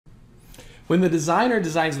when the designer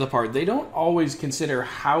designs the part, they don't always consider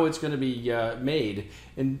how it's going to be made.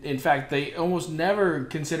 In fact, they almost never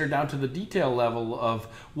consider down to the detail level of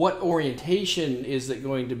what orientation is that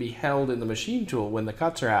going to be held in the machine tool when the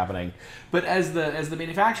cuts are happening. But as the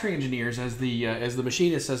manufacturing engineers, as the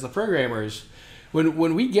machinists, as the programmers,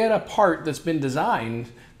 when we get a part that's been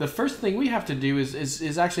designed, the first thing we have to do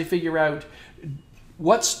is actually figure out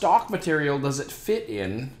what stock material does it fit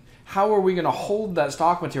in. How are we going to hold that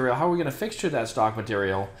stock material? How are we going to fixture that stock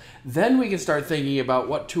material? Then we can start thinking about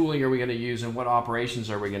what tooling are we going to use and what operations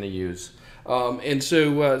are we going to use.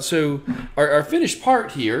 So our finished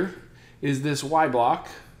part here is this Y block,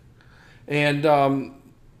 and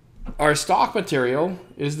our stock material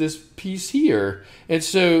is this piece here. And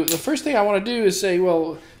so the first thing I want to do is say,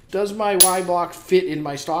 well, does my Y block fit in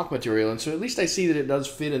my stock material? And so at least I see that it does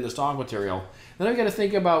fit in the stock material. Then I've got to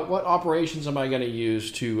think about what operations am I going to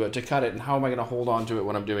use to cut it, and how am I going to hold on to it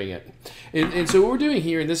when I'm doing it. And so what we're doing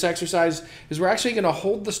here in this exercise is we're actually going to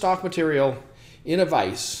hold the stock material in a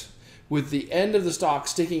vise with the end of the stock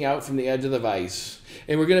sticking out from the edge of the vise.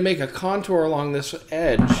 And we're going to make a contour along this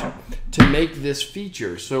edge to make this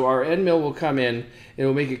feature. So our end mill will come in and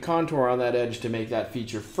we'll make a contour on that edge to make that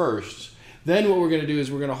feature first. Then what we're going to do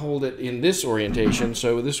is we're going to hold it in this orientation.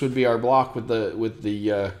 So this would be our block with the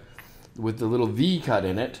little V cut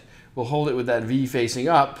in it. We'll hold it with that V facing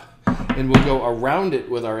up, and we'll go around it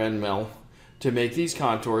with our end mill to make these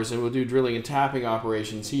contours, and we'll do drilling and tapping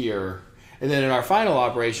operations here. And then in our final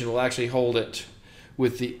operation, we'll actually hold it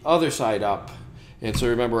with the other side up. And so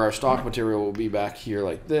remember, our stock material will be back here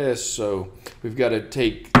like this. So we've got to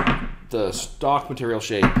take the stock material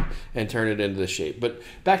shape and turn it into this shape. But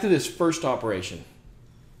back to this first operation.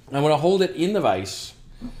 I want to hold it in the vise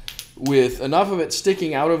with enough of it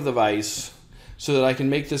sticking out of the vise so that I can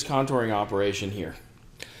make this contouring operation here.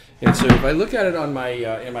 And so if I look at it on my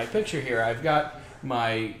in my picture here, I've got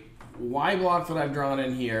my Y block that I've drawn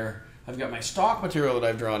in here. I've got my stock material that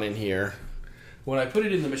I've drawn in here. When I put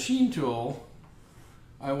it in the machine tool,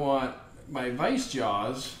 I want my vise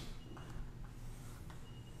jaws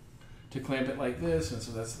to clamp it like this, and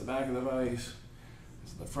so that's the back of the vise,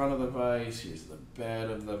 that's the front of the vise, here's the bed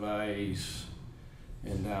of the vise,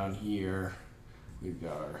 and down here we've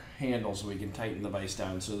got our handle so we can tighten the vise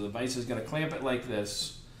down. So the vise is going to clamp it like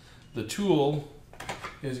this. The tool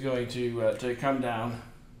is going to come down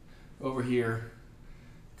over here,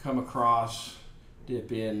 come across,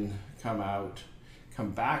 dip in, come out,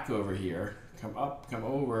 come back over here, come up, come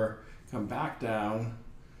over, come back down,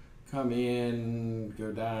 come in,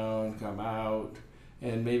 go down, come out,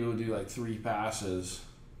 and maybe we'll do like 3 passes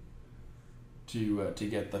to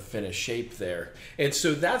get the finished shape there. And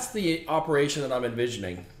so that's the operation that I'm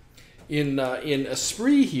envisioning. In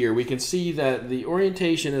Esprit here, we can see that the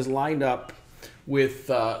orientation is lined up with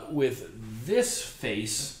this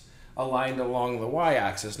face aligned along the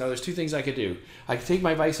y-axis. Now there's 2 things I could do. I could take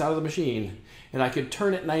my vise out of the machine and I could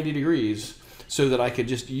turn it 90 degrees so that I could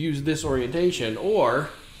just use this orientation, or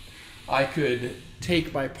I could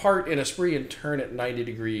take my part in Esprit and turn it 90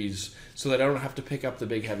 degrees so that I don't have to pick up the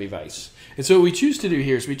big heavy vise. And so what we choose to do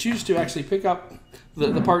here is we choose to actually pick up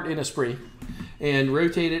the part in Esprit and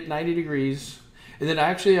rotate it 90 degrees. And then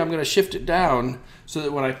actually I'm going to shift it down so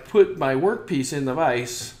that when I put my workpiece in the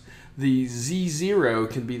vise, the Z0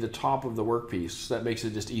 can be the top of the workpiece. That makes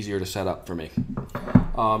it just easier to set up for me.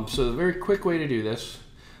 So the very quick way to do this,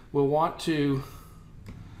 we'll want to,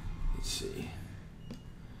 let's see,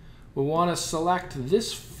 we'll want to select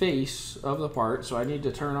this face of the part. So I need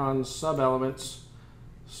to turn on sub-elements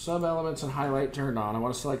and highlight turned on. I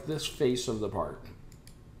want to select this face of the part.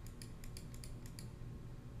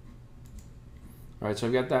 All right, so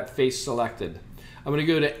I've got that face selected. I'm going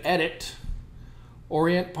to go to Edit,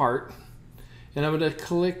 Orient Part, and I'm going to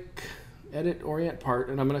click Edit Orient Part,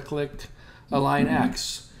 and I'm going to click Align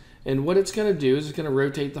X. And what it's going to do is it's going to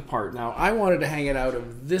rotate the part. Now, I wanted to hang it out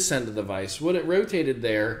of this end of the vise. What it rotated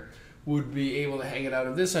there would be able to hang it out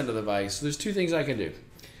of this end of the vise. There's 2 things I can do.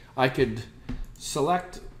 I could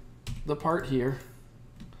select the part here,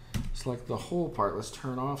 select the whole part. Let's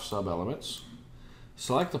turn off sub-elements.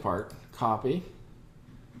 Select the part, copy.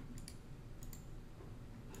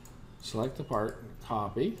 Select the part,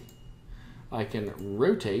 copy. I can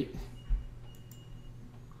rotate.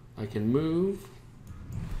 I can move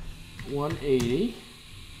 180.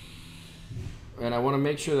 And I want to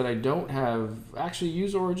make sure that I don't have, actually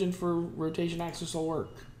use origin for rotation axis will work.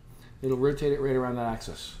 It'll rotate it right around that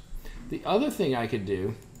axis. The other thing I could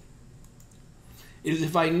do is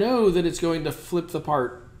if I know that it's going to flip the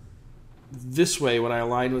part this way when I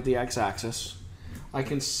align with the x-axis, I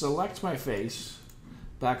can select my face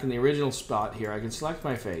back in the original spot here. I can select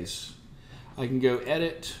my face. I can go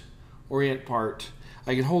Edit, Orient Part.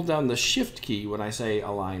 I can hold down the Shift key when I say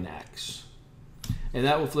Align X. And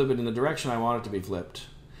that will flip it in the direction I want it to be flipped.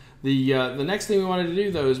 The next thing we wanted to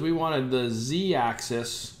do, though, is we wanted the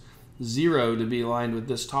Z-axis 0 to be aligned with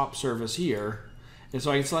this top surface here. And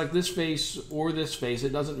so I can select this face or this face.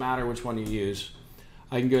 It doesn't matter which one you use.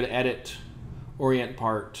 I can go to Edit, Orient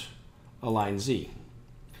Part, Align Z.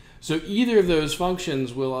 So either of those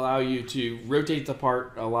functions will allow you to rotate the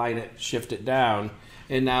part, align it, shift it down,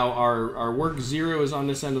 and now our work 0 is on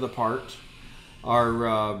this end of the part.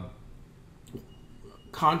 Our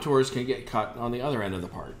contours can get cut on the other end of the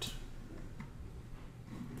part.